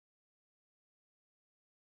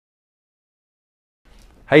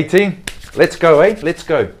Hey team, let's go, let's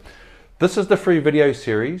go. This is the free video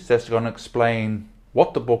series that's going to explain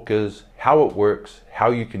what the book is, how it works,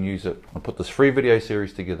 how you can use it. I put this free video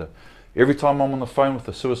series together. Every time I'm on the phone with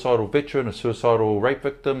a suicidal veteran, a suicidal rape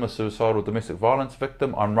victim, a suicidal domestic violence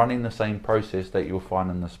victim, I'm running the same process that you'll find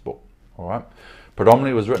in this book. All right.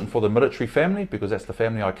 Predominantly it was written for the military family because that's the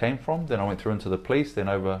family I came from. Then I went through into the police, then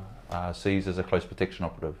overseas as a close protection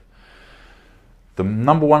operative. The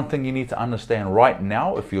number one thing you need to understand right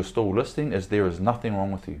now, if you're still listening, is there is nothing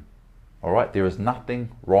wrong with you. All right, there is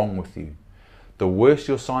nothing wrong with you. The worse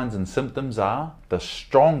your signs and symptoms are, the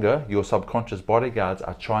stronger your subconscious bodyguards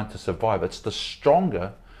are trying to survive. It's the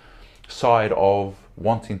stronger side of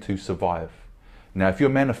wanting to survive. Now, if you're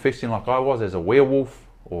manifesting like I was as a werewolf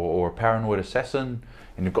or a paranoid assassin,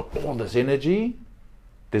 and you've got all this energy,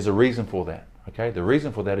 there's a reason for that. Okay, the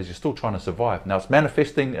reason for that is you're still trying to survive. Now, it's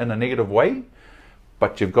manifesting in a negative way,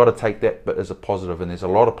 but you've got to take that bit as a positive, and there's a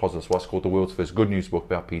lot of positives. What's called the world's first good news book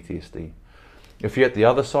about PTSD. If you're at the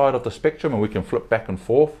other side of the spectrum, and we can flip back and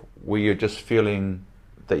forth, where you're just feeling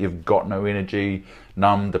that you've got no energy,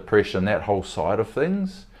 numb, depression, that whole side of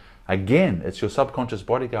things, again, it's your subconscious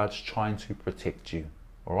bodyguards trying to protect you.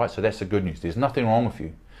 All right, so that's the good news. There's nothing wrong with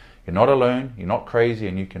you. You're not alone, you're not crazy,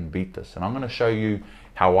 and you can beat this. And I'm going to show you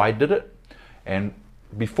how I did it. And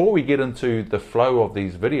before we get into the flow of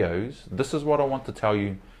these videos, this is what I want to tell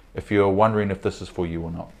you if you're wondering if this is for you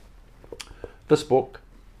or not. This book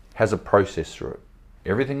has a process through it.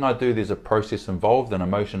 Everything I do, there's a process involved, an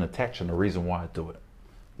emotion attached, and a reason why I do it.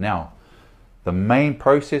 Now, the main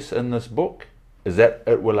process in this book is that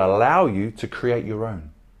it will allow you to create your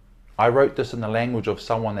own. I wrote this in the language of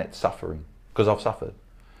someone that's suffering, because I've suffered.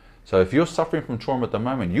 So if you're suffering from trauma at the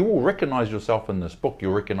moment, you will recognize yourself in this book.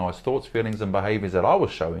 You'll recognize thoughts, feelings, and behaviors that I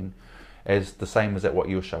was showing as the same as that what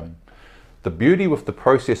you're showing. The beauty with the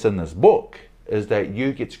process in this book is that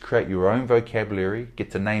you get to create your own vocabulary,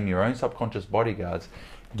 get to name your own subconscious bodyguards,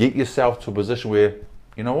 get yourself to a position where,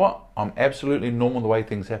 you know what, I'm absolutely normal the way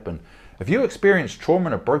things happen. If you experience trauma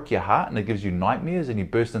and it broke your heart and it gives you nightmares and you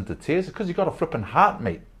burst into tears, it's because you've got a flipping heart,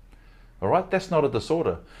 mate. All right, that's not a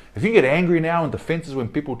disorder. If you get angry now and defenses when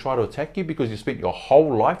people try to attack you because you spent your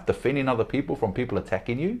whole life defending other people from people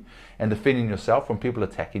attacking you and defending yourself from people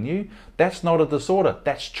attacking you, that's not a disorder.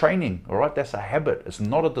 That's training. All right, that's a habit. It's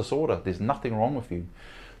not a disorder. There's nothing wrong with you.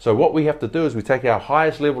 So what we have to do is we take our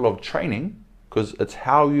highest level of training, because it's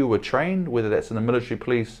how you were trained, whether that's in the military,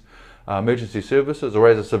 police, emergency services, or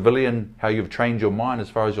as a civilian, how you've trained your mind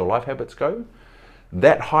as far as your life habits go.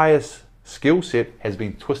 That highest skill set has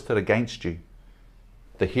been twisted against you.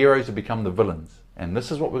 The heroes have become the villains, and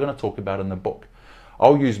this is what we're going to talk about in the book.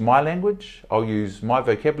 I'll use my language, I'll use my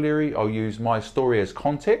vocabulary, I'll use my story as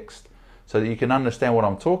context so that you can understand what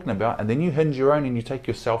I'm talking about, and then you hinge your own and you take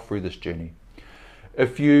yourself through this journey.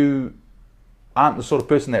 If you aren't the sort of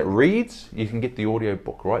person that reads, you can get the audio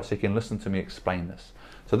book, right? So you can listen to me explain this.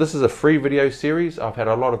 So this is a free video series. I've had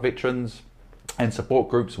a lot of veterans and support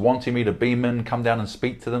groups wanting me to beam in, come down and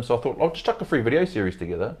speak to them. So I thought, I'll just chuck a free video series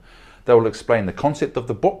together that will explain the concept of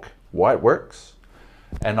the book, why it works,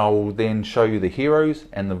 and I will then show you the heroes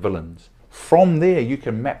and the villains. From there, you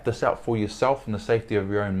can map this out for yourself in the safety of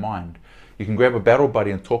your own mind. You can grab a battle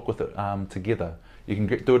buddy and talk with it together. You can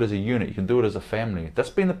do it as a unit. You can do it as a family. That's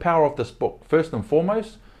been the power of this book. First and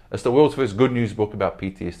foremost, it's the world's first good news book about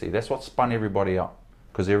PTSD. That's what spun everybody up,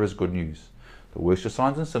 because there is good news. The worse your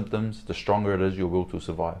signs and symptoms, the stronger it is your will to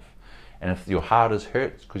survive. And if your heart is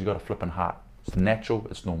hurt, it's because you've got a flipping heart. It's natural,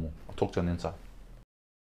 it's normal. I'll talk to you on the inside.